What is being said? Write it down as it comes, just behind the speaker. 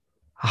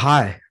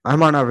Hi, I'm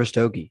Arnav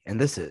Rastogi, and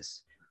this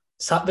is,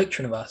 Satvik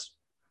Srinivas.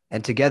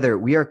 and together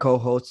we are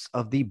co-hosts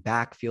of the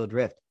Backfield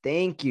Rift.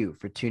 Thank you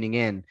for tuning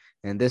in.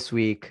 And this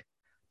week,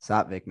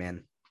 Satvik,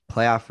 man,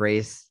 playoff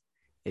race,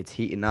 it's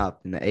heating up.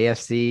 In the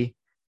AFC,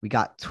 we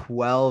got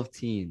 12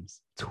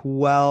 teams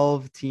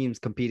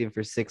competing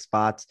for 6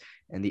 spots.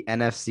 And the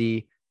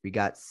NFC, we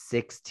got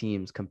 6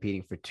 teams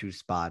competing for 2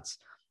 spots.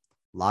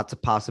 Lots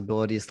of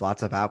possibilities,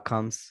 lots of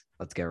outcomes.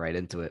 Let's get right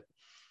into it.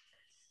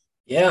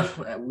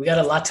 Yeah, we got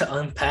a lot to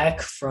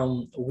unpack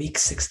from week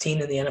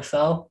 16 in the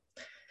NFL.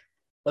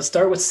 Let's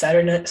start with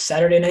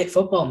Saturday night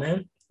football,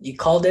 man. You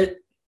called it.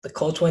 The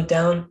Colts went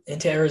down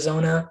into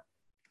Arizona.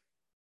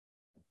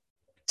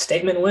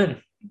 Statement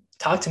win.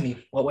 Talk to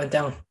me. What went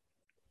down?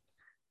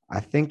 I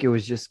think it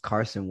was just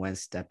Carson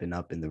Wentz stepping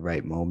up in the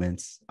right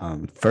moments.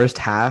 First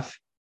half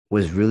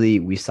was really,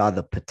 we saw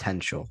the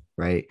potential,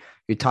 right?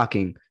 You're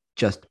talking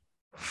just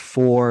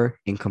 4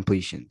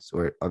 incompletions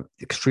or an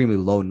extremely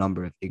low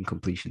number of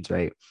incompletions,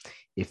 right?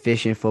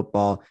 Efficient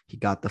football. He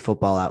got the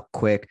football out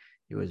quick.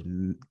 He was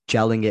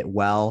gelling it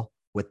well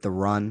with the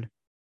run.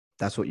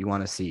 That's what you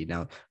want to see.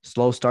 Now,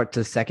 slow start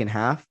to the second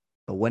half,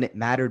 but when it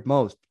mattered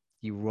most,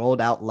 he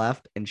rolled out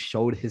left and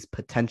showed his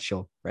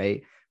potential,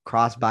 right?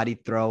 Crossbody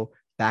throw,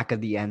 back of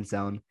the end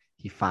zone.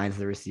 He finds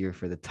the receiver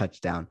for the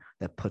touchdown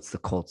that puts the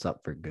Colts up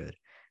for good,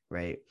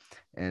 right?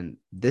 And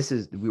this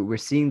is we're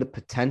seeing the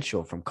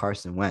potential from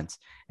Carson Wentz,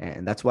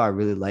 and that's why I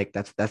really like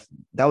that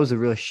was a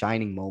real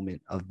shining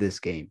moment of this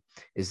game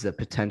is the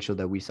potential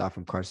that we saw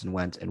from Carson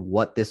Wentz and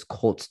what this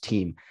Colts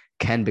team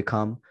can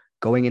become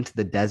going into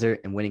the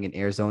desert and winning in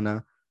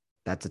Arizona.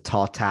 That's a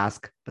tall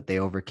task, but they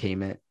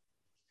overcame it.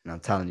 And I'm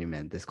telling you,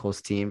 man, this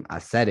Colts team, I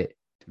said it,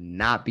 do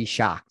not be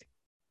shocked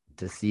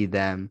to see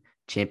them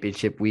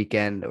championship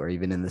weekend or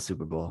even in the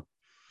Super Bowl.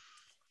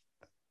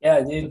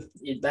 Yeah, dude,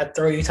 that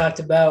throw you talked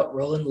about,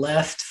 rolling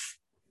left,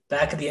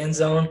 back of the end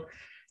zone,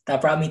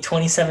 that brought me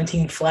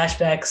 2017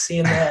 flashbacks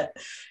seeing that.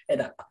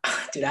 And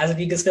dude, as if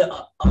you could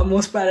still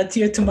almost brought a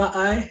tear to my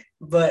eye.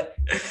 But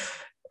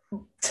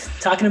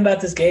talking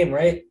about this game,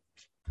 right?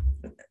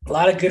 A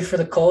lot of good for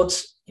the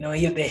Colts.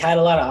 They had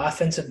a lot of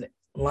offensive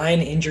line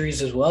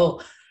injuries as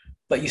well,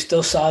 but you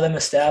still saw them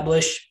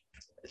establish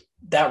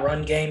that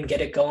run game,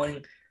 get it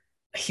going.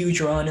 A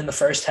huge run in the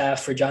first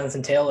half for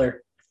Jonathan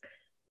Taylor.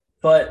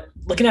 But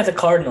looking at the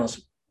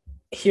Cardinals,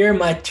 here are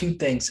my two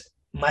things,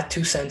 my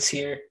 2 cents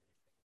here.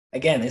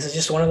 Again, this is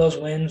just one of those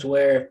wins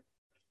where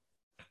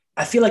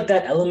I feel like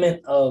that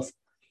element of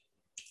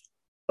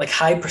like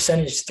high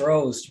percentage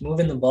throws,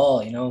 moving the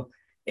ball,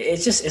 it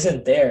just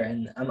isn't there.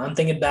 And I'm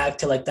thinking back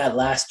to like that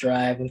last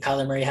drive when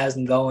Kyler Murray has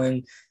him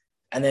going,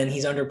 and then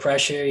he's under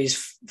pressure,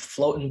 he's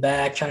floating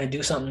back, trying to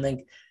do something.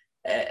 Like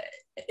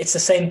it's the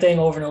same thing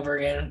over and over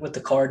again with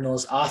the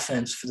Cardinals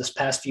offense for this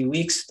past few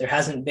weeks. There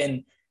hasn't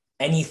been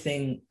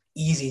anything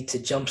easy to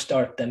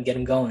jumpstart them, get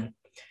them going.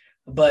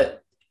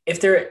 But if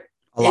there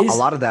A is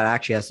lot of that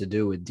actually has to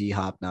do with D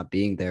Hop not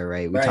being there,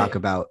 right? We talk right,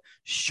 about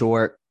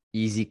short,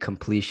 easy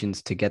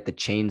completions to get the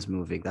chains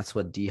moving. That's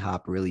what D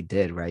Hop really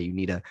did, right? You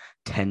need a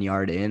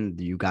 10-yard in,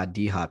 you got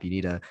D Hop. You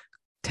need a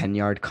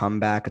 10-yard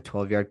comeback, a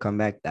 12-yard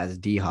comeback. That's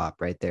D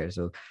Hop right there.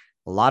 So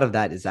a lot of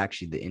that is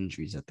actually the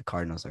injuries that the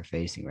Cardinals are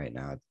facing right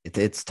now.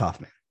 It's tough,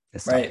 man.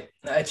 It's tough. right,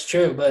 it's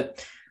true.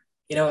 But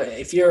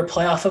if you're a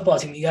playoff football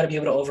team, you got to be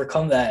able to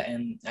overcome that.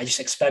 And I just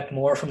expect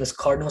more from this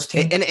Cardinals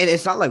team. And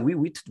it's not like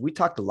we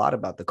talked a lot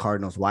about the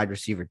Cardinals wide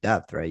receiver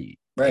depth, right?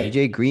 Right,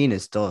 AJ Green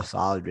is still a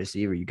solid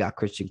receiver. You got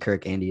Christian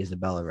Kirk, Andy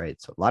Isabella,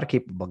 right? So a lot of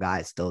capable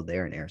guys still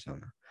there in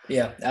Arizona.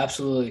 yeah,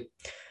 absolutely.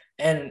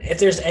 And if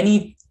there's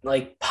any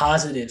like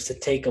positives to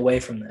take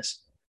away from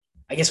this,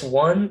 I guess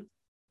one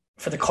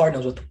for the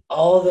Cardinals with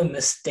all the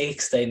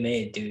mistakes they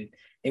made, dude,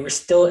 they were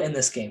still in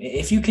this game.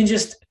 If you can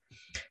just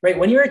right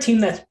when you're a team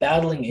that's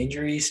battling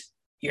injuries,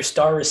 your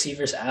star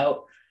receivers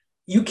out,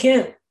 you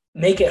can't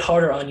make it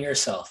harder on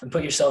yourself and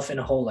put yourself in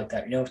a hole like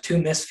that. 2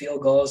 missed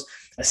field goals,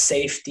 a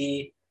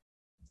safety,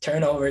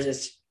 turnovers.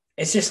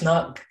 It's just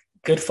not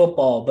good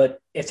football. But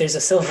if there's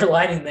a silver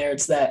lining there,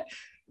 it's that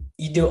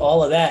you do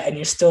all of that and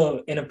you're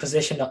still in a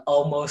position to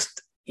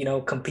almost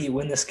compete,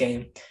 win this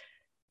game.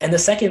 And the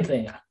second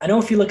thing, I know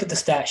if you look at the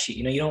stat sheet,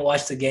 you don't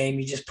watch the game,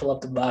 you just pull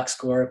up the box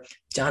score.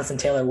 Jonathan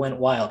Taylor went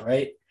wild,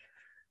 right?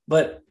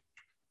 But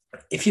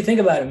if you think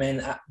about it, man,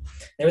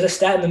 there was a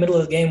stat in the middle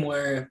of the game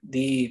where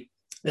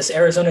this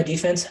Arizona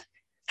defense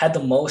had the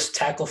most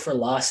tackle for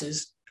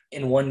losses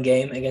in one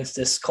game against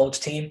this Colts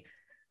team.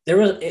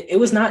 It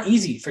was not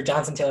easy for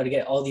Jonathan Taylor to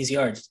get all these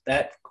yards.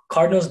 That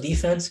Cardinals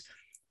defense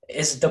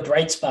is the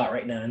bright spot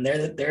right now, and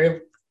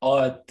the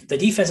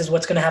defense is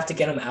what's going to have to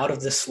get them out of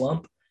this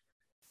slump.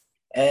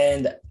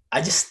 And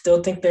I just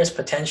still think there's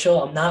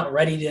potential. I'm not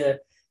ready to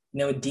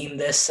deem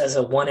this as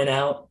a one and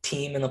out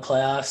team in the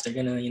playoffs. They're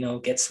gonna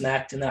get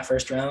smacked in that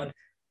first round,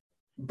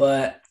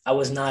 but I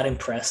was not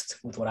impressed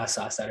with what I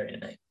saw Saturday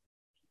night.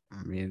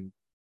 I mean,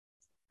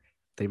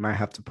 they might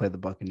have to play the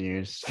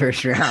Buccaneers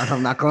first round.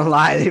 I'm not gonna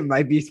lie, they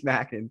might be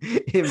smacking.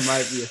 It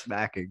might be a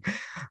smacking.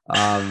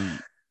 Um,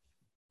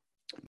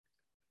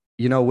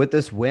 With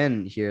this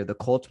win here, the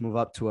Colts move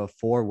up to a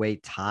four-way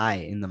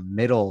tie in the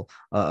middle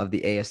of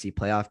the AFC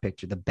playoff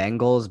picture. The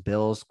Bengals,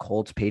 Bills,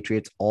 Colts,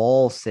 Patriots,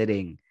 all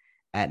sitting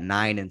at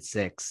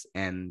 9-6,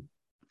 and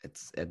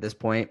it's at this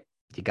point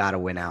you got to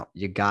win out.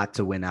 You got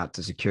to win out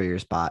to secure your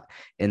spot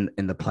in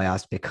the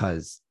playoffs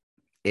because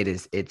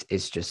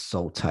it's just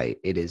so tight.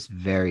 It is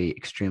very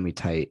extremely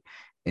tight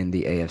in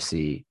the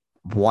AFC.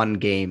 One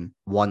game,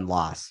 one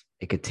loss,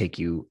 it could take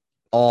you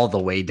all the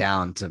way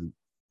down to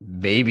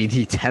maybe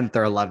the 10th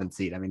or 11th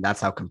seed. I mean,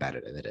 that's how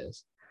competitive it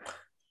is.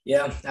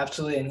 Yeah,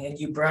 absolutely. And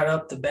you brought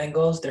up the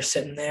Bengals. They're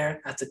sitting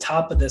there at the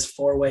top of this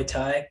four-way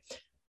tie.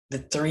 The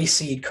 3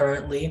 seed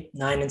currently,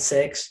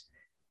 9-6.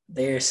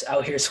 They're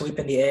out here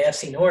sweeping the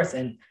AFC North.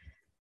 And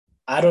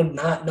I do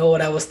not know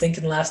what I was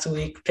thinking last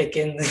week,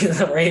 picking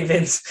the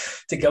Ravens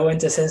to go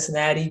into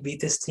Cincinnati,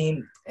 beat this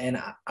team.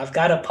 And I've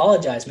got to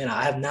apologize, man.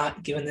 I have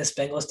not given this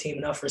Bengals team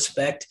enough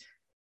respect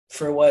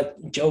for what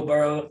Joe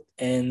Burrow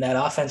and that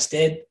offense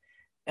did.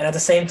 And at the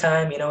same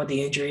time, with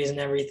the injuries and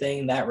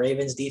everything, that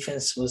Ravens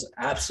defense was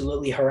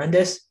absolutely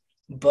horrendous.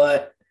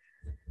 But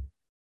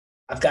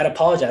I've got to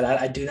apologize.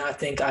 I do not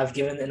think I've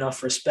given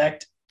enough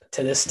respect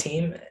to this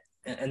team,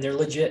 and they're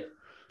legit.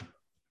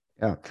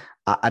 Yeah.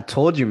 I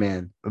told you,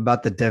 man,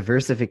 about the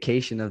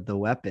diversification of the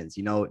weapons.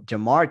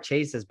 Ja'Marr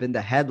Chase has been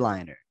the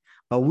headliner,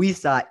 but we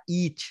saw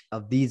each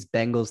of these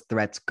Bengals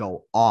threats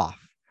go off,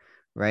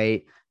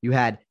 right? You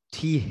had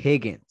T.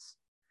 Higgins,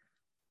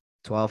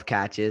 12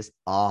 catches,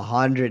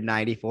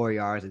 194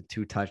 yards, and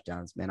 2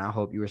 touchdowns. Man, I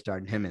hope you were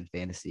starting him in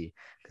fantasy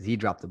because he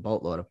dropped a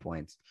boatload of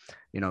points.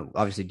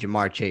 Obviously,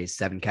 Ja'Marr Chase,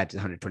 7 catches,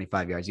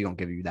 125 yards. He don't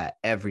give you that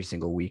every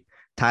single week.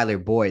 Tyler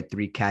Boyd,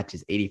 3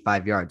 catches,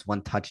 85 yards,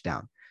 1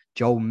 touchdown.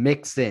 Joe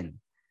Mixon,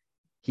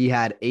 he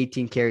had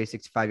 18 carries,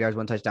 65 yards,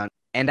 1 touchdown.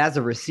 And as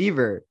a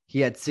receiver, he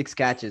had 6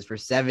 catches for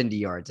 70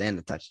 yards and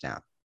a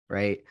touchdown,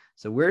 right?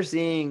 So we're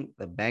seeing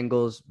the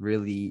Bengals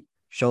really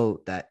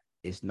show that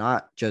it's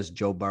not just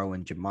Joe Burrow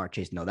and Ja'Marr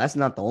Chase. No, that's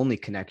not the only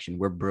connection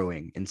we're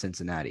brewing in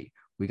Cincinnati.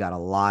 We got a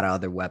lot of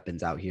other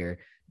weapons out here.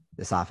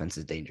 This offense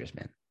is dangerous,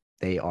 man.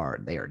 They are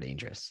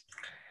dangerous.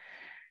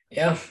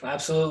 Yeah,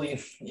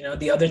 absolutely.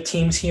 The other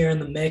teams here in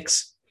the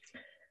mix,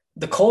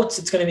 the Colts,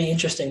 it's going to be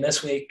interesting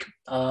this week.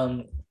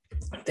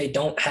 They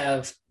don't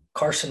have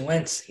Carson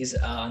Wentz. He's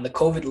on the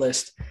COVID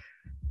list.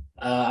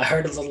 I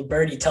heard a little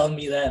birdie telling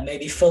me that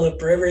maybe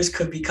Phillip Rivers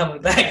could be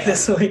coming back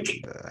this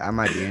week. That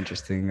might be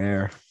interesting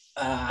there.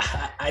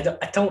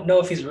 I don't know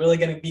if he's really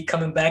going to be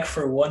coming back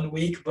for 1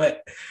 week,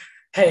 but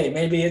hey,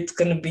 maybe it's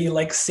going to be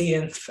like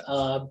seeing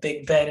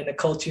Big Ben in a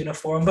Colts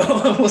uniform, but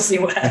we'll see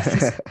what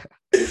happens.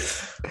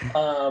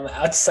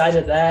 Outside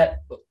of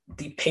that,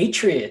 the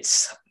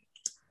Patriots.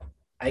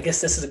 I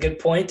guess this is a good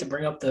point to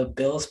bring up the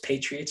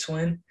Bills-Patriots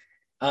win.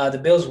 The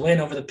Bills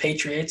win over the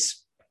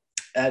Patriots.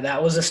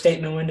 That was a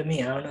statement win to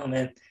me. I don't know,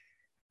 man.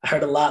 I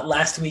heard a lot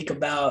last week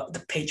about the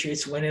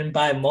Patriots winning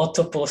by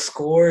multiple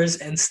scores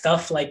and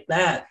stuff like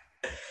that.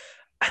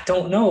 I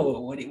don't know.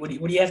 What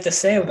do you have to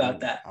say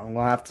about that? I'm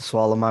gonna have to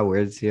swallow my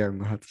words here.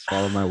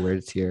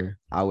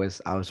 I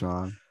was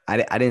wrong. I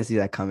didn't see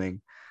that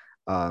coming.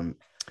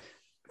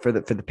 For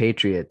the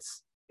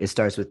Patriots, it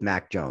starts with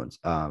Mac Jones.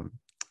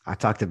 I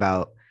talked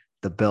about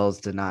the Bills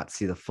did not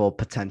see the full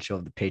potential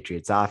of the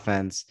Patriots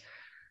offense.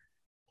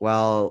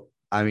 Well,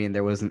 I mean,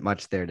 there wasn't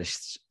much there to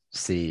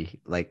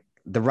see. Like,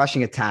 the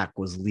rushing attack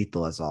was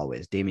lethal as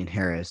always. Damian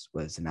Harris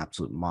was an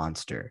absolute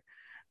monster.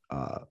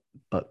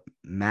 But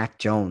Mac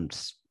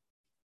Jones,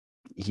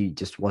 he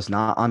just was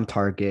not on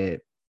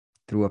target,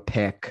 threw a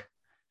pick.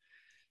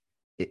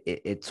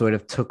 It sort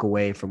of took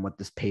away from what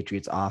this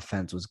Patriots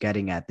offense was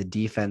getting at. The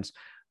defense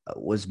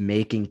was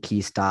making key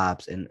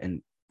stops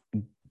and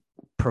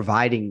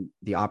providing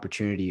the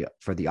opportunity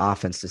for the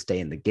offense to stay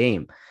in the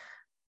game.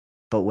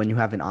 But when you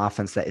have an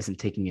offense that isn't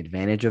taking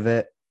advantage of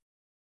it,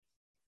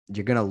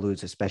 you're going to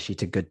lose, especially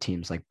to good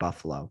teams like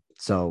Buffalo.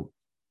 So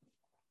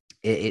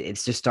it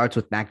just starts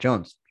with Mac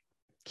Jones.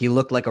 He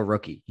looked like a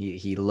rookie.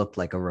 He looked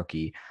like a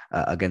rookie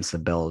against the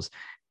Bills.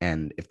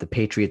 And if the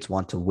Patriots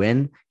want to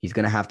win, he's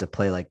going to have to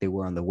play like they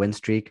were on the win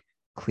streak,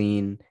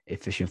 clean,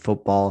 efficient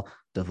football,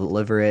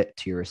 deliver it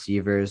to your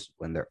receivers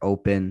when they're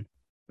open,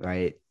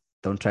 right?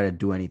 Don't try to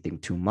do anything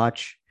too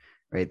much,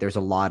 right? There's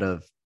a lot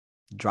of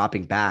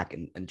dropping back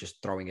and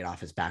just throwing it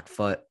off his back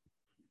foot.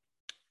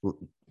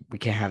 We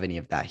can't have any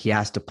of that. He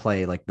has to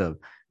play like the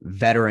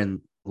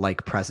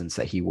veteran-like presence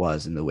that he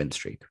was in the win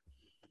streak.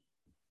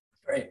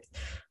 Right.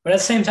 But at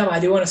the same time, I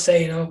do want to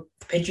say, the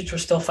Patriots were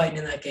still fighting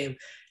in that game.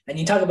 And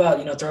you talk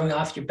about, throwing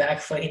off your back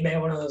foot. He made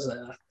one of those,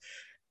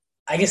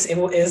 I guess it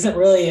isn't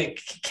really a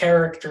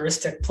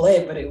characteristic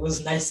play, but it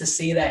was nice to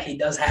see that he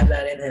does have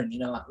that in him,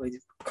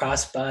 with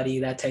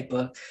crossbody, that type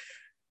of,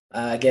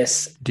 I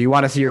guess. Do you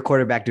want to see your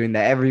quarterback doing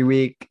that every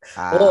week?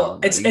 Well,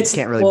 you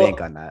can't really bank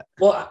on that.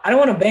 Well, I don't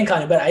want to bank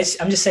on it, but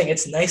I'm just saying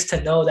it's nice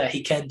to know that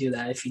he can do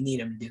that if you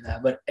need him to do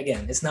that. But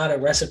again, it's not a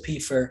recipe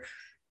for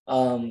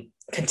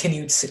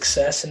continued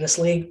success in this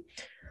league.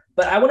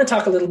 But I want to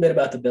talk a little bit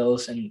about the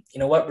Bills and,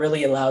 what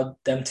really allowed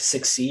them to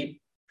succeed.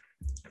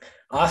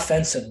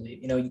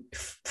 offensively,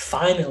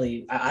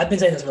 finally, I've been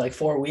saying this for like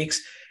 4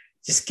 weeks.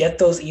 Just get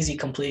those easy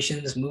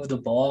completions, move the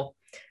ball,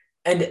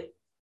 and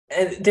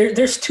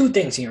there's two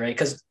things here, right?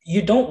 Because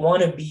you don't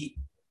want to be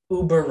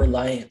uber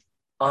reliant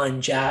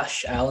on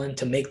Josh Allen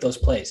to make those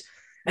plays.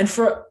 And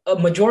for a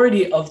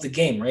majority of the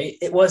game, right,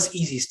 it was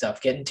easy stuff,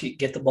 get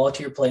the ball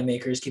to your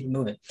playmakers, keep it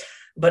moving.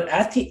 But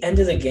at the end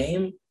of the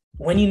game,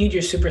 when you need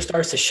your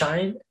superstars to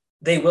shine,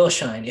 they will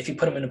shine if you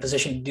put them in a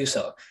position to do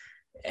so.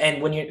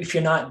 And if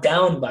you're not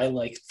down by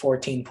like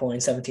 14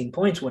 points, 17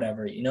 points,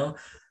 whatever,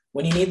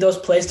 when you need those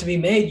plays to be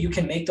made, you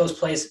can make those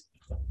plays.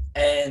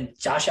 And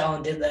Josh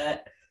Allen did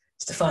that.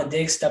 Stefon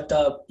Diggs stepped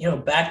up,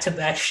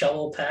 back-to-back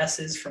shovel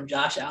passes from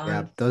Josh Yeah,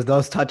 Allen.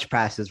 those touch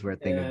passes were a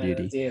thing of Yeah,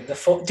 beauty. dude,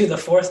 the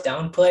fourth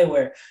down play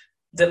where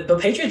the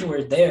Patriots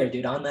were there,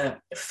 dude, on that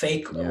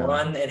fake Yeah,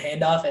 run and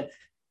handoff, and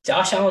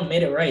Josh Allen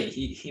made it right.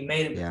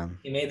 yeah.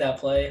 He made that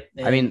play.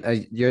 I And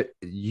mean,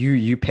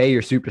 you pay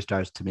your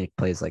superstars to make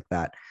plays like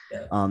that.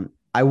 yeah,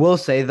 I will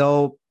say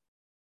though,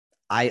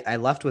 I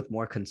left with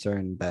more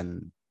concern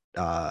than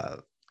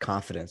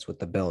confidence with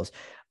the Bills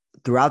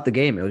throughout the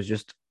game. It was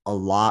just a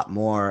lot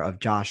more of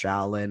Josh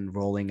Allen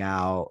rolling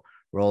out,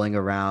 rolling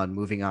around,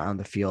 moving out on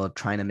the field,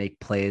 trying to make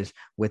plays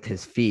with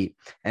his feet.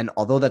 And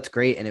although that's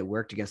great and it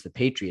worked against the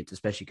Patriots,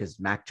 especially because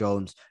Mac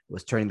Jones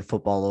was turning the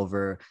football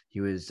over,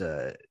 he was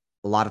a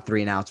lot of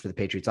 3-and-outs for the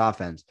Patriots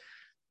offense.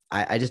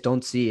 I just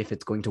don't see if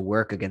it's going to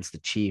work against the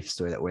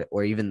Chiefs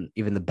or even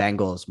the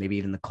Bengals, maybe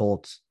even the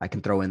Colts. I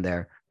can throw in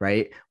there,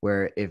 right?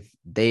 Where if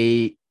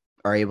they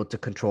are able to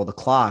control the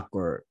clock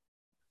or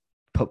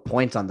put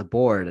points on the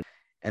board,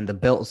 and the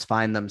Bills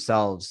find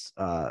themselves,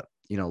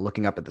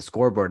 looking up at the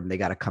scoreboard and they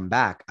got to come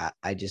back.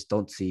 I just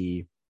don't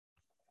see.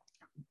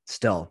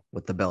 Still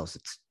with the Bills,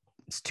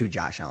 it's too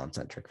Josh Allen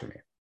centric for me.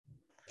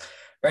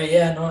 right.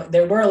 Yeah, no,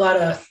 there were a lot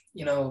of,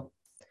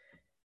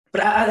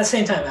 but at the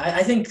same time,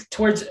 I think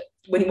towards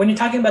when you're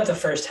talking about the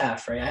first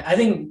half, right? I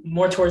think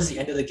more towards the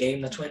end of the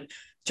game, that's when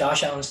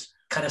Josh Allen's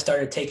kind of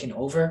started taking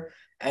over,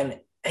 and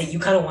you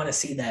kind of want to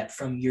see that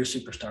from your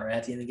superstar right,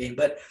 at the end of the game.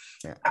 But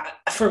Yeah.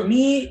 For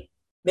me,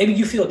 maybe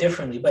you feel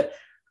differently, but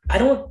I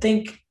don't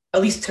think,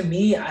 at least to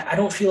me, I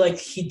don't feel like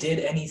he did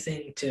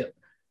anything to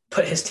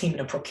put his team in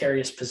a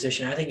precarious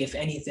position. I think if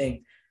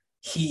anything,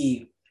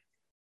 he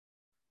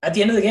at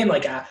the end of the game,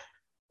 like I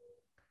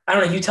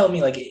don't know. You tell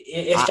me, like,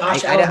 if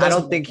Josh Allen I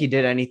doesn't, don't think he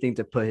did anything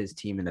to put his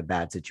team in a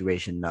bad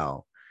situation.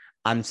 No,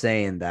 I'm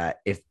saying that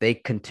if they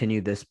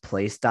continue this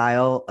play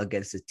style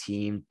against a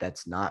team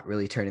that's not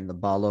really turning the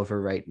ball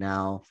over right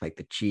now, like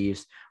the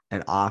Chiefs,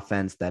 an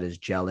offense that is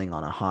gelling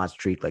on a hot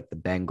streak like the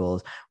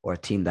Bengals, or a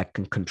team that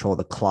can control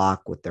the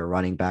clock with their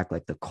running back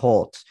like the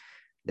Colts,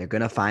 they're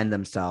gonna find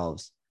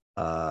themselves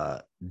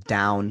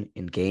down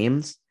in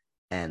games.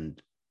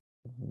 And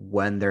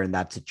when they're in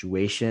that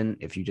situation,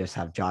 if you just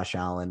have Josh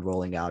Allen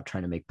rolling out,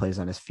 trying to make plays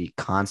on his feet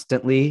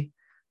constantly,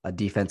 a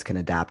defense can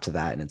adapt to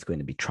that and it's going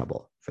to be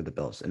trouble for the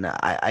Bills. And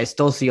I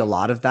still see a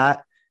lot of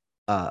that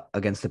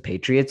against the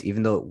Patriots,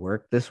 even though it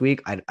worked this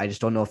week. I just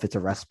don't know if it's a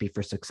recipe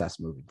for success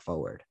moving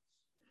forward.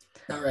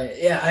 all right,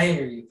 yeah, I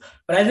hear you.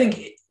 But I think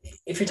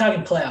if you're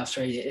talking playoffs,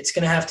 right, it's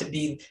going to have to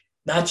be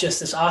not just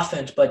this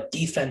offense, but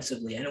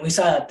defensively. And we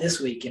saw that this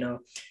week.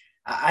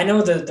 I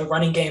know the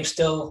running game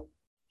still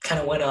kind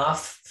of went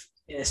off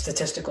in a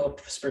statistical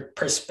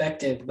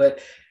perspective, but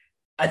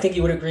I think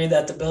you would agree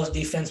that the Bills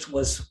defense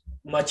was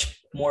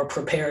much more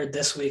prepared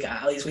this week.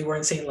 At least we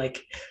weren't seeing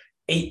like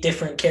 8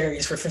 different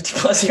carries for 50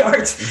 plus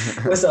yards.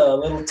 It was a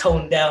little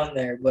toned down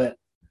there, but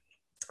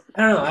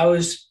I don't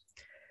know.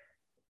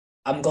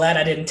 I'm glad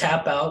I didn't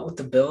tap out with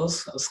the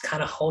Bills. I was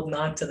kind of holding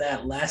on to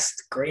that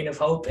last grain of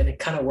hope, and it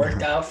kind of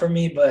worked out for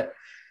me. But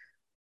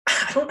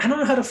I don't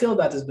know how to feel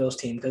about this Bills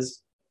team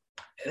because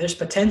there's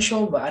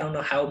potential, but I don't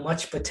know how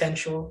much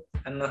potential.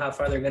 I don't know how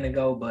far they're gonna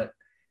go, but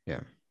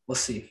Yeah. we'll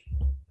see.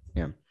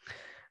 Yeah.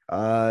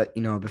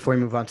 Before we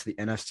move on to the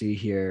NFC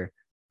here,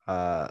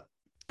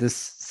 this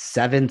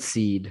 7th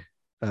seed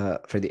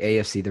for the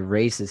AFC, the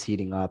race is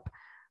heating up.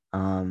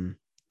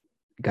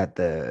 Got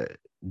the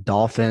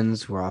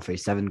Dolphins, who are off a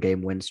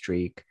 7-game win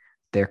streak.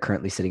 They're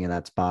currently sitting in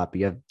that spot. But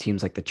you have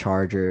teams like the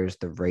Chargers,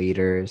 the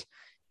Raiders,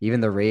 even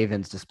the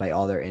Ravens, despite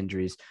all their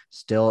injuries,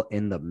 still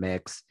in the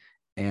mix.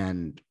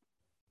 And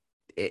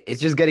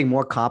it's just getting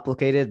more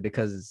complicated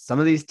because some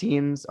of these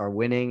teams are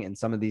winning and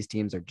some of these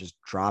teams are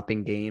just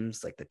dropping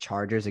games, like the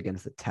Chargers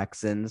against the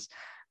Texans.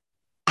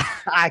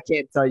 I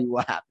can't tell you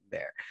what happened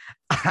there.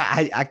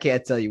 I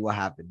can't tell you what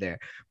happened there.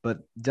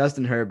 But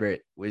Justin Herbert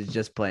was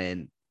just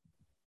playing.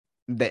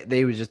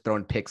 They was just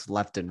throwing picks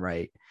left and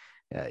right.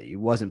 He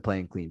wasn't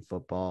playing clean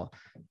football.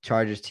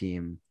 Chargers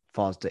team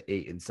falls to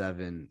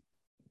 8-7.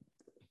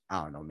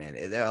 I don't know,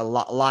 man. There are a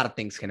lot of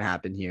things can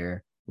happen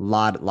here.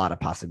 Lot of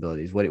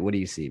possibilities. What do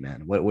you see,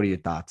 man? What are your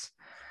thoughts?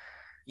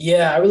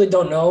 Yeah, I really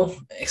don't know.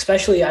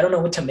 Especially, I don't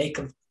know what to make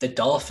of the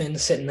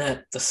Dolphins sitting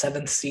at the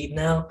 7th seed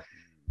now.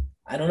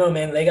 I don't know,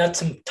 man. They got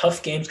some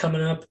tough games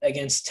coming up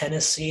against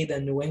Tennessee,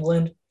 then New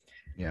England.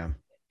 Yeah.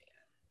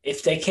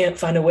 if they can't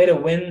find a way to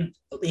win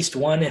at least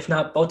one, if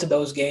not both of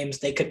those games,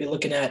 they could be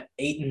looking at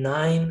 8 and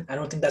 9. I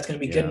don't think that's going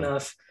to be good Yeah.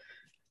 enough.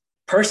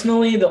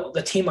 Personally,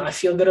 the team I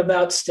feel good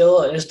about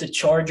still is the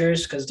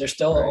Chargers because they're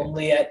still Right.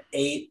 only at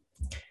 8.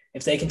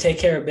 If they can take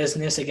care of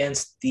business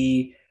against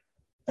the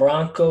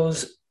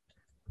Broncos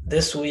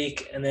this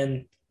week, and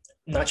then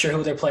I'm not sure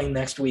who they're playing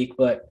next week,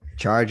 but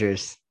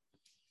Chargers.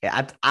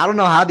 Yeah, I don't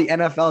know how the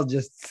NFL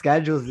just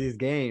schedules these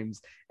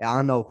games. I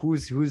don't know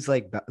who's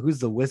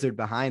the wizard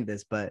behind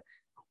this, but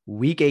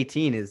week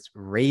 18 is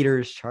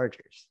Raiders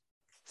Chargers.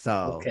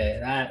 So okay,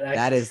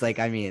 that is like,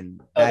 I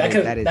mean, oh,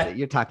 that is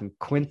you're talking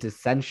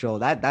quintessential.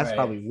 That's right,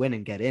 probably win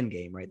and get in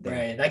game right there.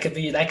 right. That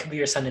could be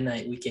your Sunday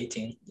night, week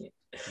 18.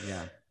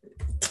 Yeah.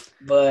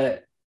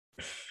 But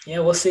yeah,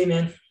 we'll see,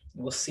 man.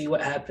 We'll see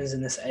what happens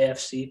in this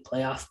AFC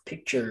playoff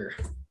picture.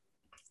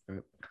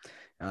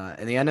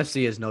 And the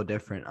NFC is no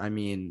different. I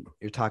mean,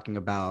 you're talking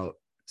about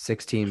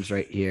 6 teams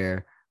right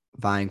here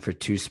vying for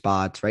 2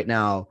 spots. Right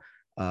now,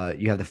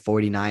 you have the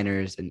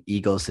 49ers and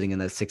Eagles sitting in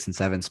the 6 and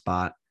 7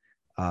 spot.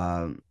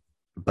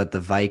 But the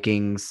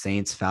Vikings,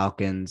 Saints,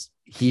 Falcons,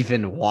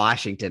 even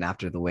Washington,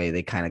 after the way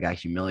they kind of got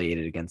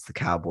humiliated against the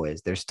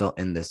Cowboys, they're still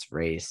in this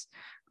race.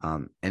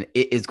 And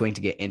it is going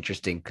to get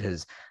interesting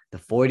because the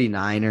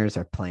 49ers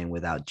are playing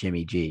without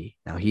Jimmy G.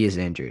 Now he is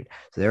injured.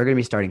 So they're going to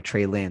be starting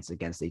Trey Lance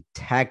against a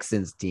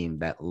Texans team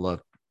that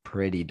looked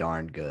pretty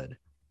darn good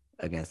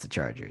against the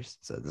Chargers.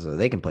 So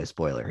they can play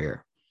spoiler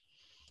here.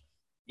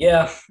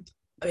 Yeah.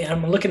 I mean,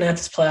 I'm looking at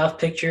this playoff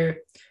picture.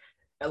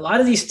 A lot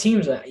of these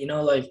teams,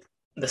 like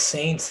the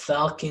Saints,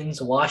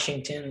 Falcons,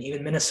 Washington,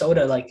 even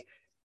Minnesota, like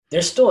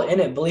they're still in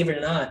it, believe it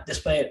or not,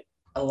 despite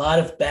a lot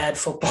of bad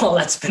football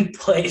that's been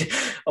played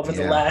over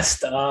the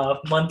last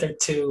month or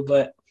two.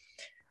 But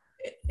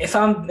if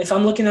I'm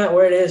looking at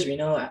where it is,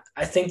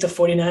 I think the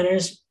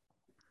 49ers,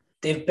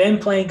 they've been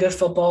playing good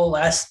football.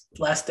 Last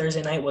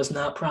Thursday night was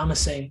not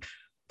promising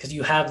because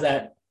you have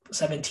that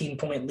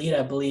 17-point lead,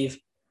 I believe,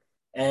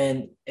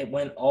 and it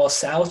went all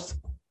south,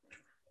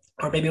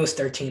 or maybe it was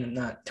 13. I'm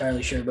not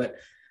entirely sure, but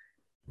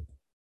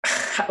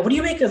what do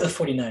you make of the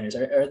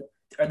 49ers?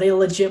 Are they a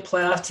legit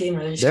playoff team?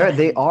 Or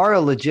they are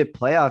a legit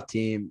playoff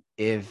team.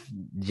 If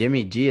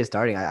Jimmy G is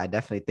starting, I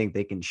definitely think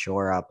they can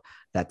shore up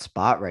that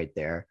spot right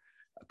there.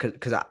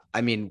 Because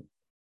I mean,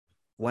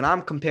 when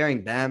I'm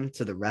comparing them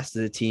to the rest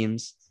of the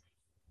teams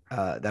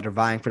that are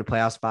vying for the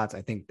playoff spots,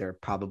 I think they're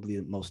probably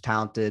the most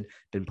talented,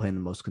 been playing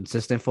the most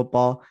consistent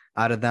football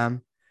out of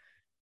them.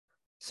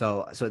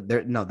 So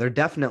they're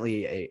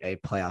definitely a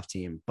playoff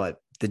team, but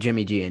the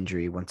Jimmy G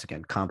injury once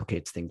again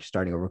complicates things.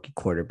 Starting a rookie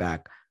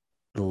quarterback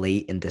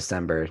late in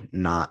December,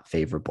 not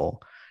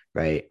favorable,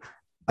 right?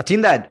 A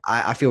team that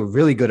I feel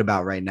really good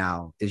about right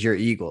now is your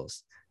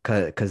Eagles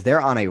because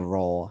they're on a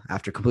roll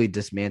after completely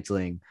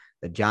dismantling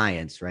the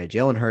Giants, right?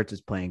 Jalen Hurts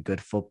is playing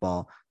good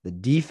football. The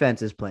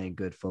defense is playing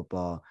good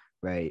football,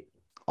 right?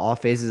 All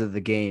phases of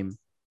the game,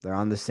 they're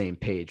on the same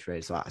page,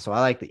 right? So I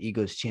like the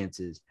Eagles'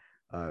 chances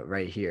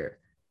right here.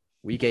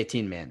 Week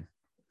 18, man.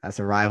 That's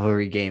a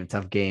rivalry game,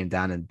 tough game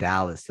down in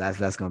Dallas. That's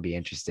going to be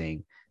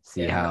interesting.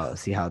 See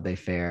how they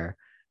fare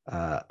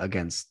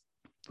against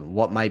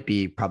what might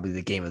be probably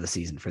the game of the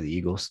season for the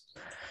Eagles.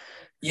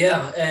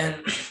 Yeah, and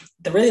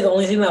the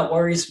only thing that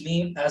worries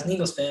me as an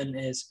Eagles fan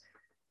is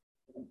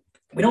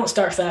we don't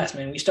start fast,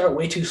 man. We start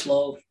way too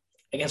slow.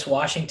 Against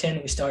Washington,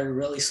 we started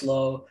really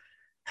slow,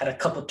 had a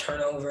couple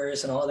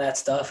turnovers and all that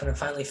stuff, and then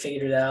finally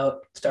figured it out,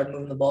 started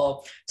moving the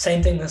ball.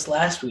 Same thing this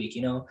last week,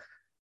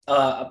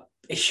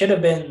 it should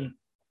have been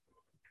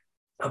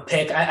a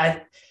pick.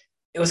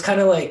 It was kind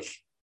of like,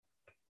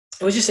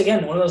 it was just,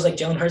 again, one of those like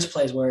Jalen Hurts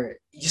plays where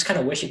you just kind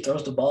of wish he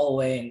throws the ball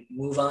away and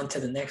move on to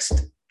the next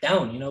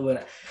down,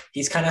 but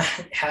he's kind of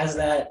has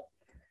that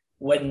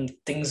when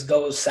things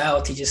go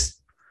south, he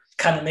just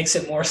kind of makes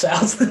it more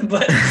south.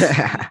 but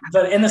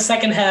in the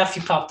second half, he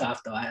popped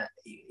off though.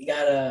 You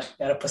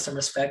gotta put some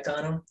respect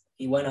on him.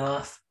 He went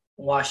off.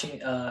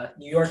 New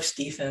York's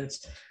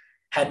defense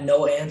had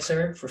no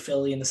answer for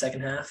Philly in the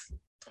second half.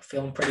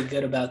 Feeling pretty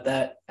good about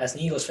that as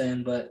an Eagles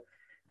fan, but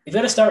we've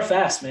got to start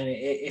fast, man.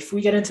 If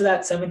we get into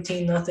that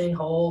 17-0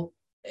 hole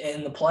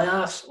in the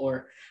playoffs,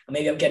 or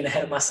maybe I'm getting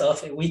ahead of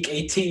myself in week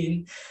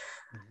 18,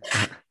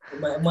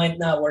 it might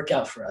not work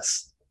out for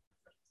us.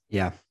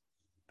 Yeah.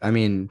 I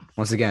mean,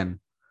 once again,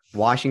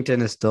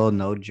 Washington is still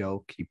no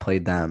joke. You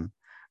played them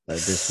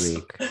this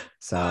week.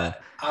 So I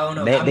don't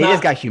know. They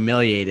just got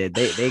humiliated.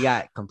 They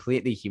got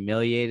completely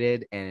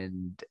humiliated,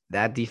 and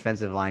that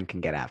defensive line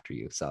can get after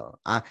you. So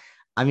I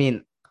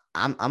mean,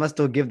 I'm gonna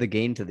still give the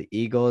game to the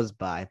Eagles,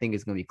 but I think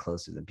it's gonna be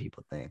closer than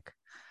people think.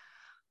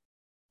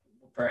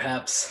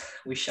 Perhaps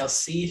we shall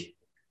see.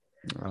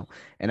 Well,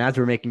 and as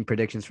we're making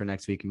predictions for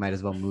next week, we might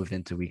as well move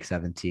into week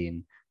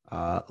 17.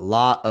 A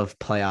lot of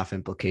playoff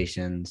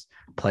implications,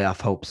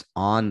 playoff hopes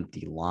on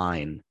the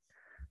line.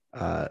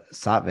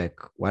 Satvik,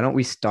 why don't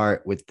we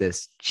start with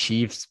this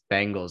Chiefs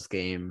Bengals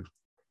game?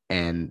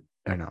 And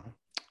I don't know,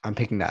 I'm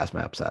picking that as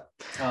my upset.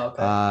 Oh,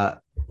 okay.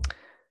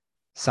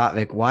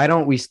 Satvik, why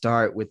don't we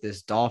start with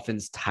this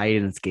Dolphins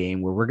Titans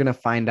game where we're gonna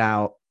find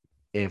out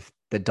if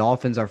the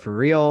Dolphins are for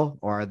real,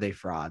 or are they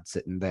fraud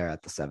sitting there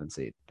at the 7th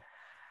seed?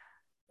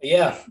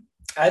 Yeah,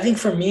 I think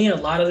for me, a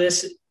lot of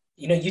this,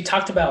 you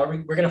talked about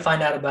we're going to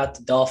find out about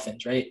the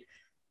Dolphins, right?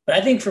 But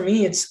I think for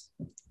me,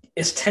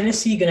 is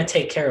Tennessee going to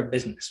take care of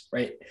business,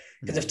 right?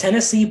 Because if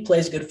Tennessee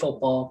plays good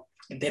football,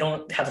 if they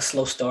don't have a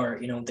slow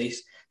start, they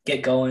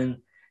get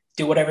going,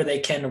 do whatever they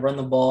can to run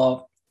the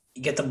ball,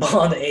 get the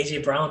ball into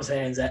AJ Brown's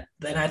hands,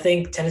 then I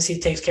think Tennessee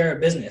takes care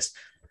of business.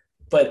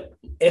 But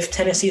if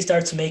Tennessee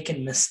starts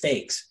making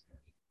mistakes,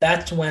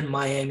 that's when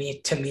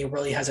Miami, to me,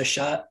 really has a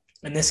shot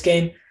in this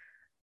game.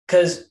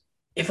 Because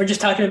if we're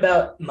just talking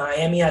about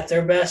Miami at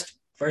their best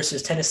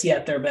versus Tennessee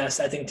at their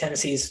best, I think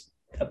Tennessee's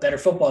a better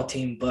football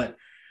team. But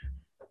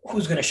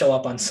who's going to show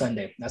up on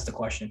Sunday? That's the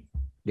question.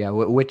 Yeah,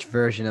 which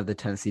version of the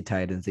Tennessee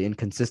Titans, the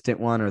inconsistent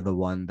one or the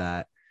one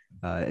that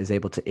is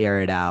able to air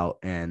it out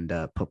and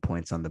put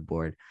points on the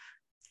board?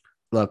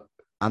 Look,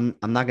 I'm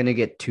not gonna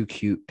get too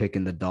cute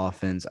picking the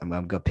Dolphins. I'm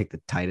gonna pick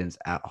the Titans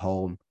at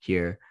home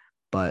here.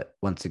 But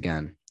once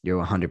again,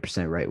 you're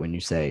 100% right when you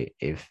say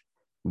if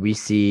we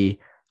see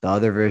the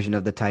other version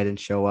of the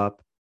Titans show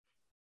up,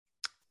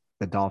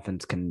 the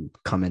Dolphins can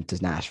come into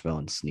Nashville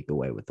and sneak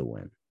away with the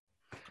win.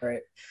 All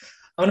right.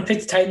 I'm going to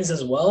pick the Titans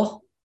as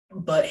well.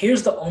 But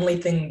here's the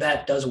only thing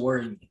that does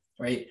worry me,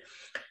 right?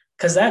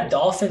 Because that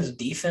Dolphins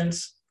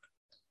defense,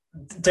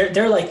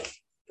 they're like,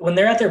 when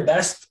they're at their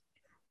best,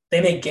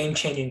 they make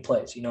game-changing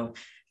plays. You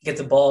get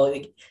the ball,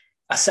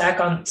 a sack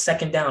on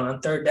second down,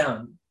 on third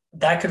down.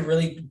 That could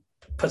really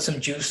put some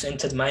juice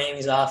into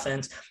Miami's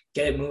offense,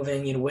 get it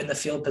moving, win the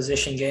field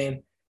position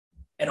game.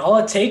 And all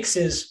it takes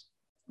is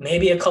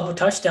maybe a couple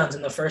touchdowns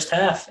in the first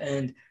half.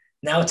 And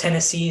now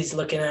Tennessee is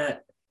looking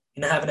at,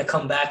 having to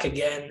come back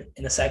again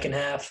in the second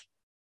half.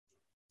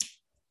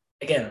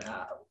 Again,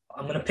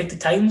 I'm going to pick the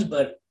Titans,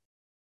 but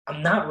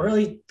I'm not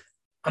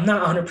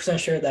 100%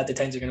 sure that the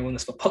Titans are going to win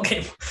this football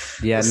game.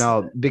 Yeah,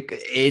 no,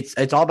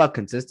 it's all about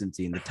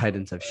consistency, and the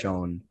Titans have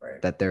shown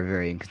that they're a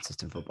very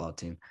inconsistent football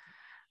team.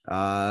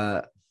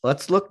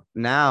 Let's look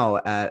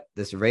now at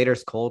this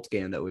Raiders-Colts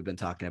game that we've been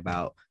talking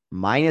about.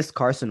 Minus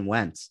Carson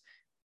Wentz,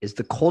 is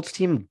the Colts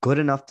team good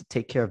enough to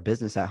take care of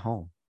business at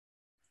home?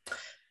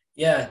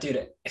 Yeah,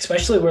 dude,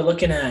 especially we're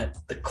looking at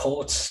the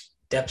Colts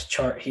depth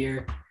chart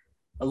here.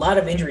 A lot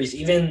of injuries,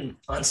 even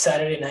on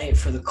Saturday night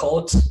for the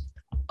Colts,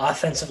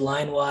 offensive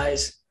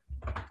line-wise.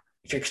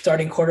 If your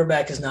starting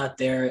quarterback is not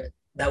there,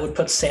 that would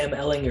put Sam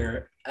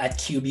Ehlinger at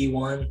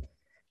QB1.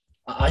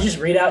 I'll just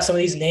read out some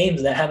of these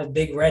names that have a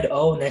big red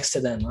O next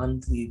to them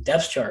on the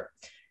depth chart.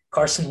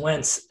 Carson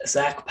Wentz,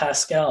 Zach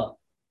Pascal,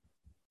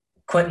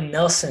 Quentin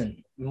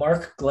Nelson,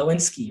 Mark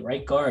Glowinski,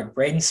 right guard,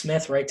 Braden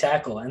Smith, right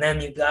tackle. And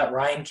then you've got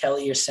Ryan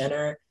Kelly, your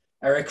center,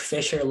 Eric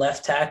Fisher,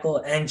 left tackle,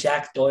 and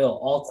Jack Doyle,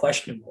 all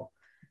questionable.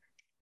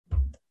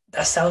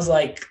 That sounds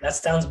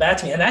bad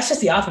to me. And that's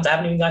just the offense. I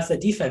haven't even got to the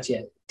defense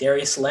yet.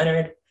 Darius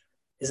Leonard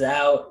is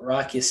out,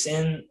 Rock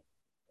Ya-Sin,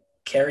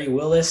 Kerry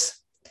Willis.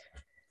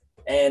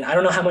 And I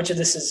don't know how much of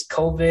this is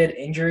COVID,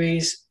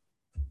 injuries.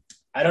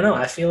 I don't know.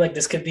 I feel like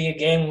this could be a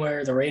game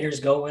where the Raiders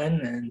go in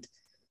and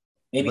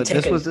maybe but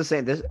this was the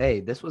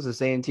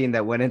same team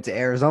that went into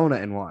Arizona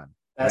and won.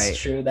 That's right?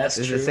 true. This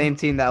is the same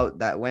team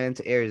that went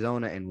into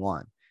Arizona and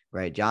won,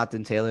 right?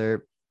 Jonathan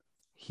Taylor,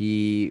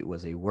 he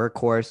was a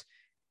workhorse.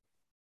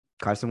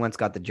 Carson Wentz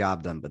got the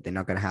job done, but they're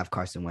not going to have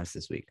Carson Wentz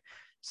this week.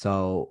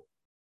 So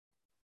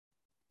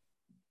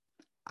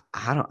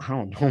I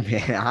don't know,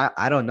 man.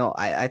 I don't know.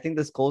 I think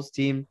this Colts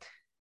team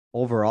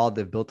overall,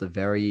 they've built a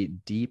very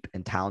deep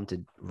and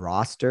talented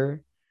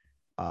roster.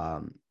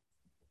 Man,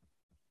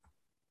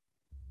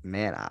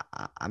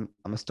 I'm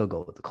gonna still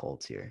go with the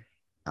Colts here.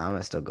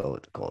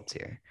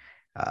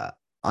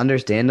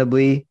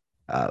 Understandably,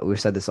 we've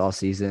said this all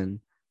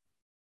season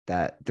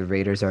that the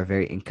Raiders are a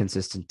very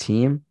inconsistent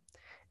team,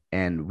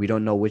 and we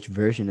don't know which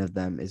version of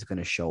them is going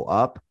to show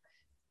up,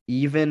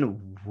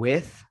 even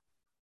with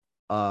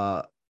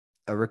a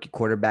rookie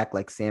quarterback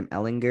like Sam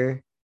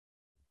Ehlinger.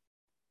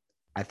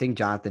 I think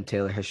Jonathan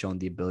Taylor has shown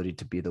the ability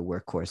to be the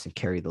workhorse and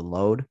carry the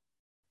load.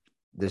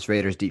 This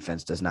Raiders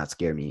defense does not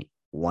scare me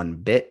one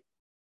bit.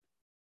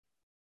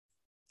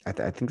 I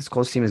think this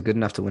Colts team is good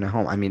enough to win at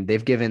home. I mean,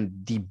 they've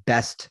given the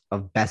best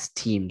of best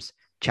teams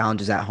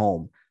challenges at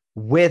home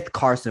with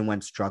Carson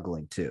Wentz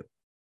struggling too.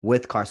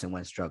 Right?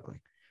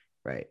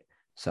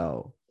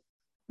 So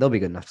they'll be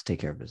good enough to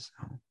take care of business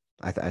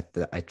at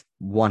home. I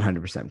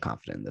 100%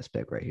 confident in this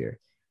pick right here.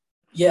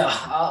 Yeah,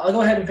 I'll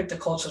go ahead and pick the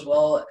Colts as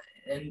well.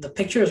 And the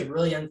picture is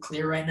really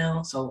unclear right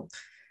now. So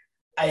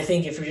I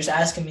think if you're just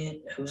asking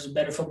me who's a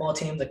better football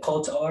team, the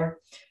Colts are.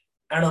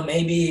 I don't know,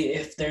 maybe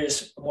if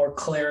there's more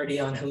clarity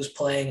on who's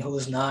playing,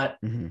 who's not,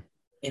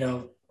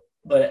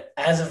 but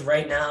as of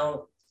right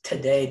now,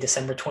 today,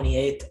 December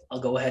 28th, I'll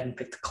go ahead and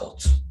pick the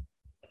Colts.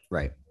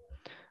 Right.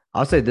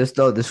 I'll say this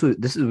though, this would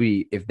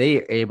be if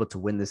they are able to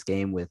win this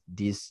game with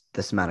this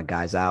amount of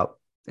guys out,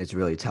 it's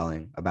really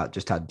telling about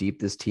just how deep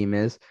this team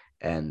is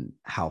and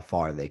how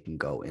far they can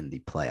go in the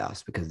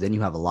playoffs, because then you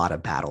have a lot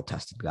of battle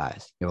tested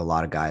guys. You have a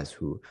lot of guys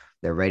who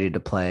they're ready to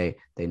play.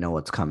 They know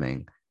what's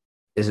coming.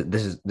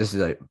 This is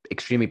an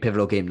extremely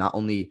pivotal game, not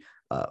only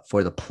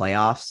for the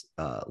playoffs,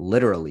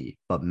 literally,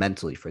 but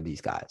mentally for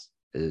these guys.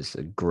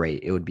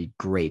 It would be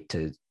great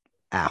to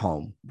at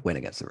home win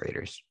against the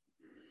Raiders.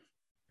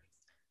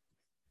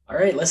 All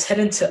right, let's head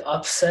into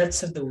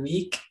upsets of the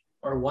week.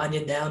 We're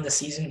winding down the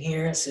season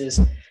here. This is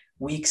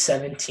week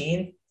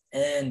 17.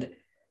 And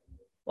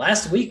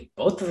last week,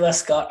 both of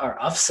us got our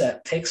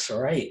upset picks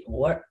right.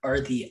 What are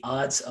the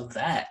odds of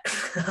that?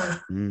 I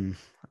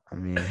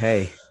mean,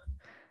 hey,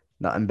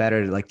 nothing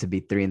better like to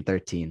be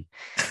 3-13.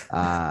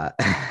 Uh,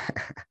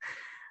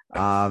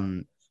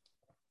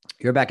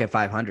 you're back at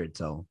 500,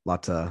 so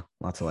lots of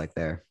like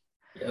there.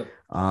 Yep.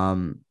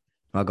 I'll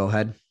go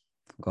ahead.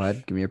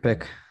 Give me your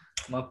pick.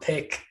 My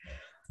pick.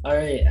 All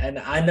right, and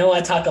I know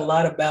I talk a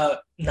lot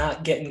about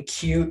not getting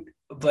cute,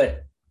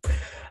 but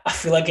I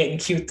feel like getting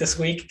cute this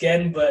week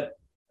again. But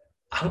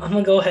I'm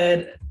gonna go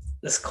ahead.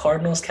 This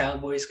Cardinals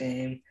Cowboys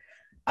game.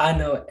 I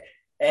know,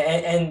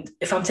 and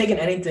if I'm taking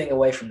anything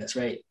away from this,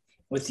 right,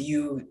 with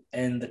you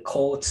and the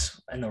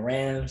Colts and the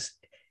Rams,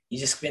 you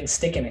just been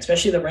sticking,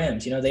 especially the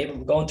Rams. You know, they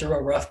were going through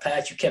a rough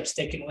patch. You kept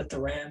sticking with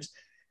the Rams,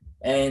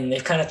 and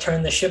they've kind of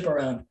turned the ship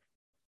around.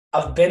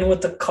 I've been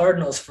with the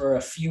Cardinals for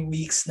a few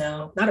weeks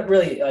now. Not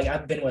really, like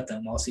I've been with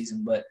them all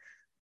season, but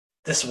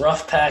this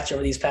rough patch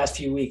over these past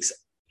few weeks,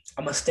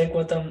 I'm going to stick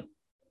with them.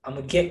 I'm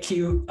going to get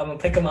cute. I'm going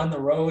to pick them on the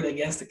road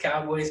against the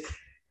Cowboys.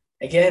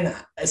 Again,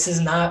 this is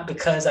not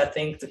because I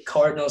think the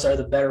Cardinals are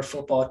the better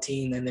football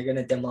team and they're going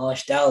to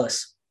demolish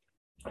Dallas.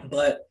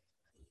 But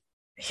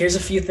here's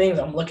a few things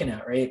I'm looking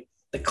at, right?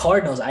 The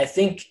Cardinals, I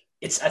think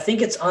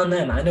it's on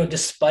them. I know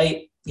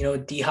despite,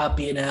 D-Hop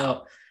being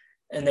out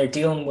and they're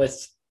dealing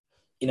with,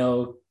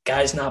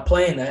 guys not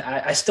playing,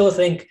 I still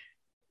think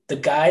the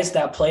guys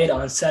that played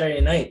on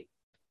Saturday night,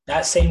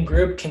 that same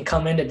group can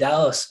come into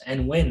Dallas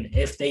and win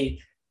if they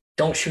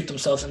don't shoot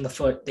themselves in the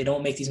foot. They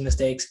don't make these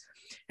mistakes.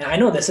 And I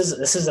know this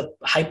is a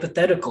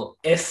hypothetical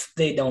if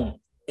they don't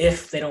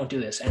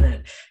do this.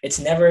 And it's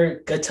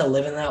never good to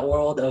live in that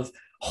world of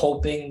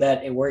hoping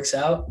that it works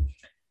out.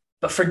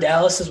 But for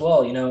Dallas as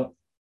well,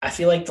 I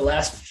feel like the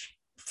last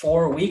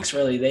 4 weeks,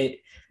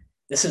 really,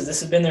 this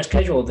has been their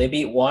schedule. They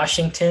beat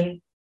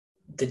Washington,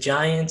 the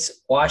Giants,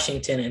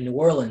 Washington, and New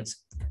Orleans.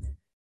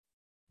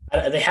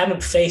 They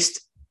haven't faced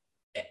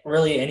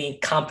really any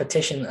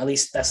competition. At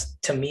least that's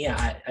to me.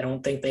 I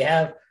don't think they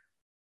have.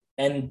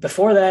 And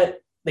before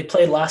that, they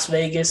played Las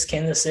Vegas,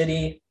 Kansas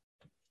City,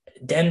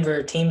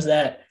 Denver, teams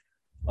that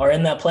are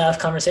in that playoff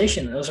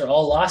conversation. Those are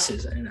all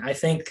losses. And I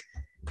think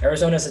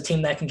Arizona is a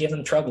team that can give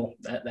them trouble.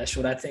 That's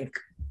what I think.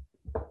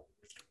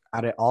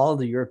 Out of all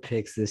of your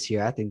picks this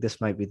year, I think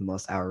this might be the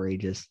most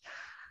outrageous.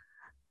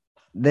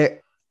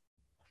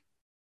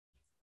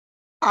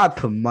 I'd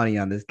put money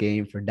on this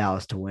game for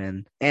Dallas to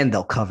win, and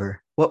they'll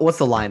cover. What's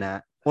the line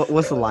at?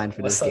 What's the line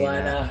for this game? What's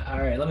the line at?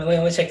 All right, let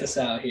me check this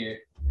out here.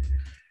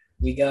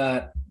 We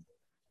got.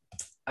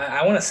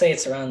 I want to say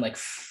it's around like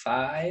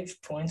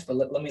 5 points, but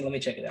let me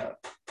check it out.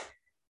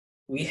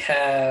 We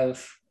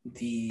have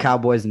the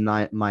Cowboys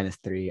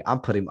 -3.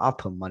 I'll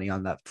put money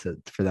on that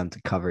for them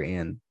to cover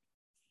in.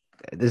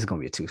 This is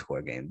gonna be a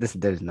 2-score game.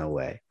 There's no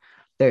way.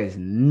 There's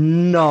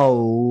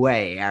no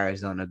way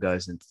Arizona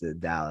goes into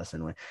Dallas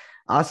and win.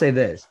 I'll say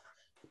this.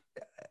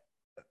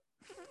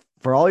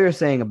 For all you're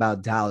saying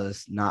about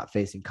Dallas not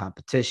facing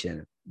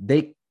competition,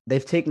 they've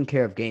taken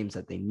care of games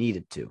that they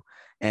needed to.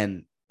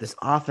 And this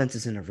offense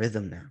is in a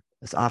rhythm now.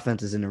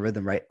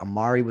 Right?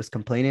 Amari was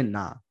complaining.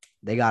 Nah,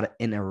 they got it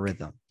in a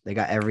rhythm. They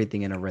got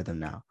everything in a rhythm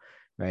now,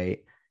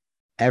 right?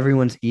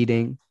 Everyone's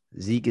eating.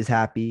 Zeke is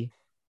happy.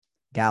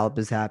 Gallup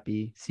is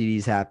happy.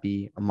 CD's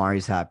happy.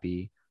 Amari's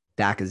happy.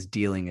 Dak is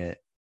dealing it.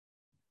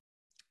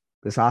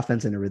 This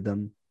offense in a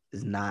rhythm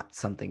is not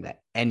something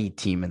that any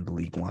team in the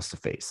league wants to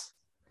face,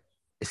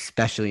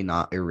 especially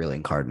not a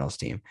reeling Cardinals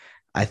team.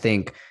 I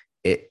think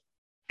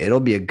it'll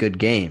be a good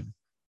game,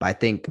 but I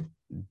think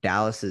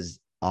Dallas's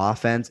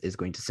offense is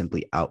going to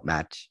simply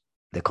outmatch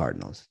the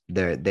Cardinals.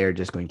 They're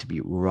just going to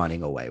be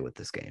running away with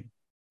this game.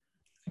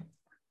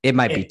 It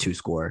might be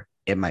 2-score.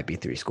 It might be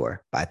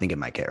 3-score, but I think it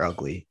might get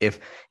ugly. If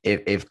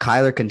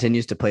Kyler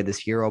continues to play this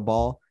hero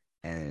ball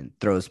and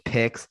throws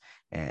picks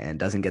and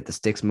doesn't get the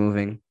sticks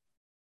moving,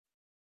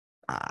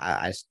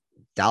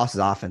 Dallas's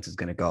offense is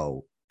going to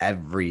go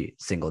every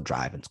single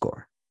drive and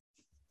score.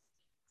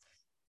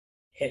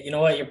 You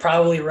know what? You're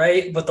probably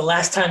right. But the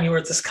last time you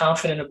were this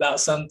confident about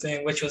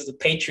something, which was the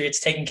Patriots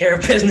taking care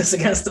of business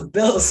against the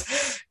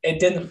Bills, it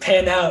didn't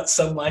pan out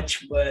so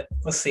much. But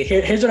let's see.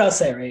 Here's what I'll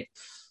say, right?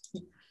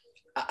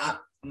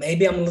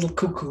 Maybe I'm a little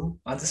cuckoo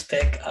on this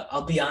pick.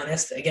 I'll be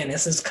honest. Again,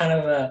 this is kind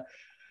of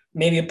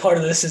maybe a part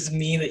of this is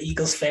me, the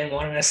Eagles fan,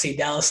 wanting to see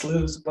Dallas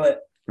lose.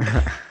 But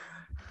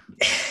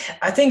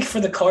I think for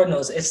the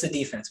Cardinals, it's the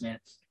defense, man.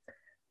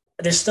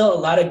 There's still a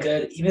lot of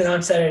good, even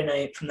on Saturday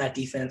night, from that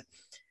defense.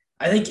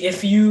 I think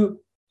if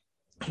you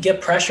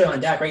get pressure on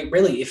Dak, right?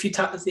 Really, if you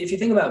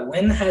think about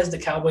when has the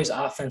Cowboys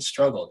offense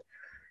struggled,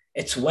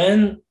 it's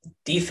when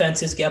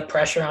defenses get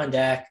pressure on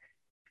Dak.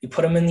 You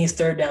put him in these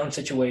third down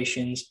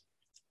situations,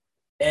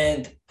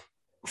 and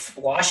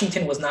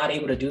Washington was not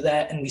able to do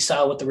that, and we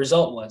saw what the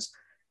result was.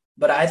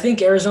 But I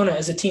think Arizona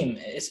as a team,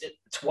 it's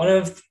one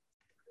of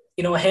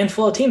a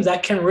handful of teams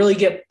that can really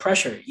get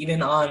pressure,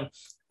 even on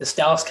the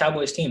Dallas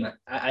Cowboys team.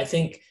 I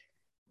think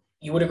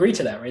you would agree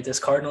to that, right? This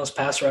Cardinals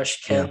pass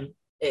rush can,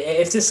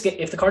 if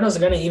the Cardinals are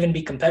going to even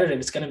be competitive,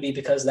 it's going to be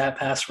because that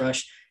pass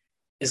rush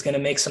is going to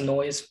make some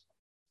noise.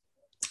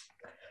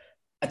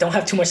 I don't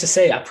have too much to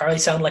say. I probably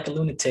sound like a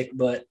lunatic,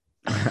 but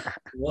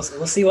we'll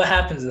see what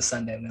happens this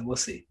Sunday, man. We'll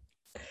see.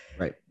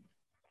 Right.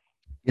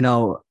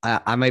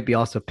 I might be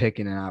also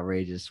picking an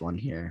outrageous one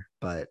here,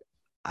 but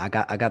I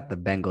got the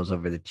Bengals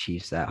over the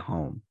Chiefs at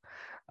home.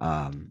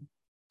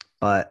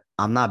 But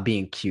I'm not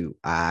being cute.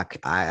 I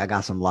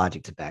got some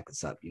logic to back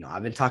this up.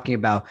 I've been talking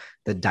about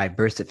the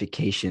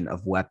diversification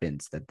of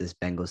weapons that this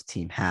Bengals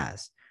team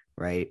has,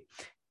 right?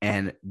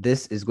 And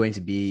this is going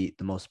to be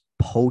the most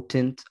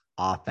potent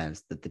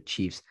offense that the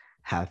Chiefs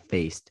have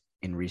faced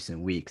in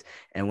recent weeks.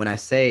 And when I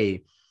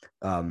say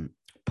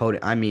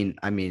potent, I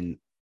mean,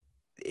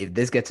 if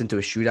this gets into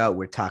a shootout,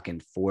 we're talking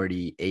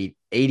 48,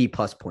 80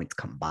 plus points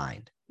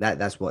combined.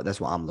 That's what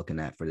I'm looking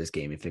at for this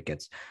game if it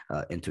gets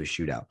into a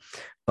shootout.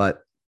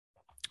 But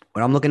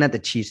when I'm looking at the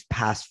Chiefs'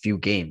 past few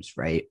games,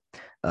 right,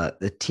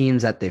 the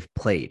teams that they've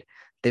played,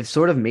 they've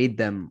sort of made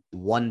them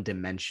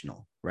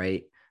one-dimensional,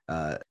 right?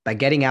 By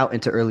getting out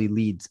into early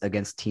leads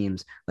against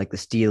teams like the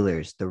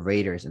Steelers, the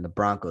Raiders, and the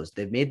Broncos,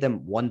 they've made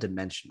them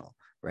one-dimensional,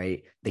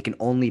 right? They can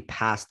only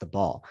pass the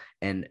ball.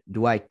 And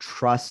do I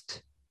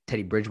trust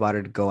Teddy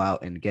Bridgewater to go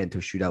out and get into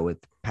a shootout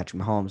with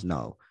Patrick Mahomes?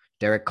 No.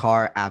 Derek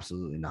Carr?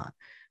 Absolutely not.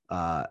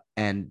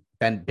 And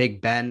Big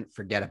Ben,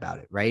 forget about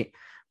it, right?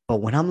 But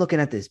when I'm looking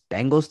at this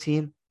Bengals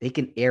team, they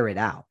can air it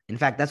out. In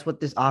fact, that's what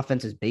this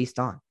offense is based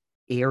on,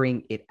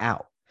 airing it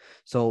out.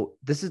 So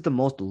this is the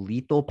most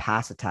lethal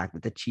pass attack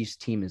that the Chiefs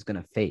team is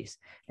going to face.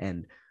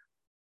 And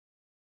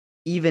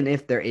even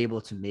if they're able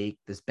to make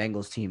this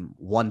Bengals team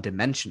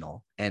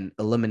one-dimensional and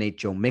eliminate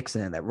Joe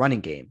Mixon in that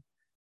running game,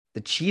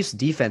 the Chiefs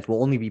defense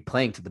will only be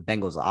playing to the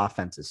Bengals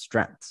offensive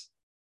strengths,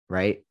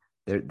 right?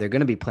 They're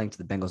going to be playing to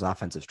the Bengals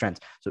offensive strengths.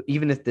 So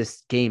even if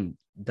this game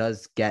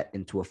does get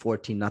into a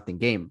 14-0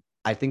 game,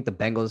 I think the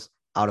Bengals,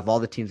 out of all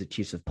the teams the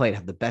Chiefs have played,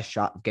 have the best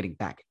shot of getting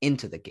back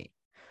into the game,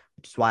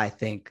 which is why I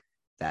think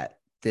that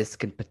this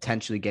can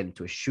potentially get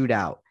into a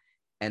shootout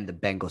and the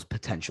Bengals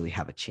potentially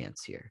have a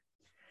chance here.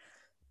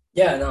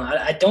 Yeah, no,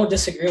 I don't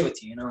disagree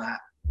with you.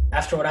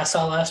 After what I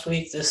saw last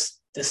week, this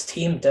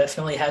team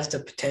definitely has the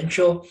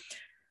potential.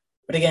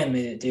 But again,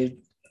 dude,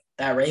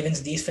 that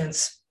Ravens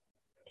defense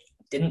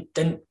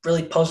didn't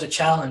really pose a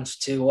challenge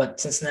to what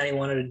Cincinnati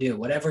wanted to do.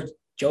 Whatever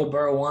Joe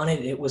Burrow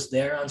wanted, it was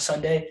there on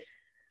Sunday.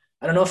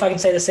 I don't know if I can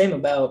say the same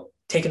about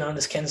taking on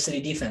this Kansas City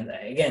defense.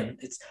 Again,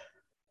 it's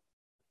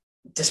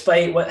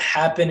despite what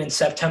happened in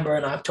September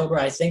and October,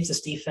 I think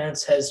this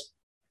defense has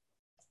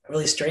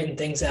really straightened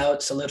things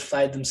out,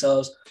 solidified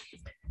themselves.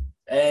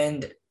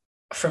 And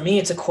for me,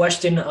 it's a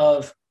question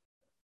of,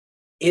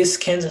 is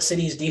Kansas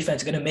City's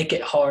defense going to make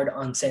it hard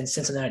on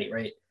Cincinnati,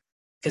 right?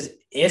 Because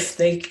if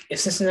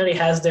Cincinnati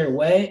has their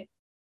way,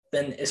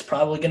 then it's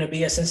probably going to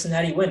be a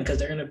Cincinnati win because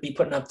they're going to be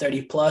putting up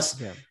 30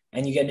 plus,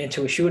 and you get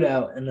into a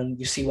shootout, and then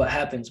you see what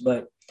happens.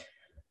 But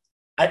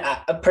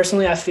I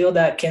personally, I feel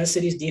that Kansas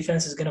City's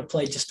defense is going to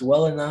play just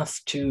well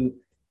enough to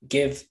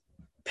give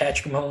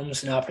Patrick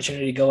Mahomes an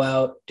opportunity to go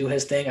out, do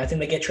his thing. I think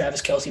they get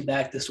Travis Kelce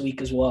back this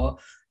week as well.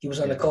 He was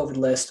on the COVID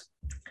list.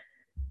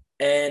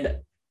 And,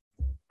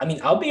 I mean,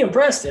 I'll be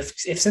impressed. If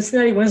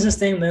Cincinnati wins this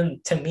thing,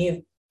 then to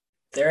me,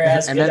 they're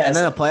as good as – And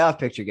then the playoff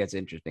picture gets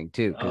interesting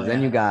too, because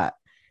then you got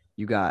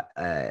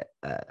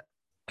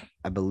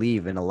I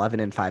believe an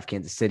 11-5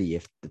 Kansas City.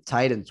 If the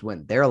Titans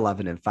win, they're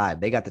 11-5.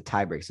 They got the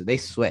tiebreak, so they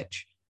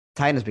switch.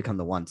 Titans become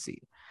the 1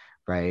 seed,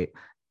 right?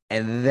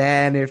 And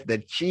then if the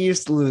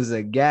Chiefs lose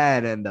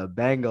again and the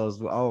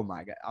Bengals, oh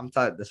my God, I'm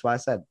telling. That's why I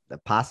said the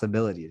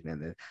possibilities, man.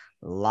 There's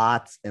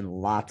lots and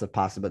lots of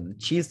possibilities.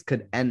 The Chiefs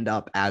could end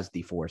up as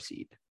the 4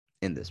 seed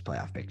in this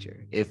playoff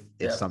picture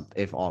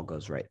if all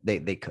goes right.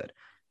 They could,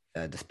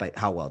 despite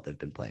how well they've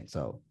been playing.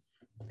 So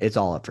it's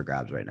all up for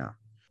grabs right now.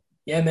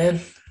 Yeah, man.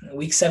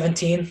 Week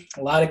 17,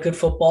 a lot of good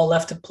football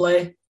left to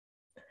play,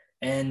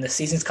 and the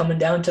season's coming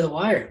down to the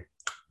wire.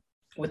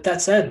 With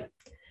that said,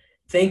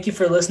 thank you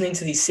for listening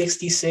to the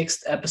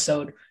 66th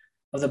episode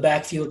of the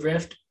Backfield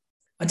Rift.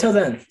 Until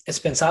then, it's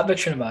been Satvik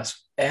Srinivas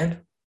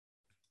and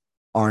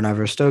Arnav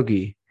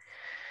Rastogi.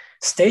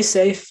 Stay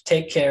safe,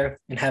 take care,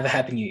 and have a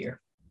happy new year.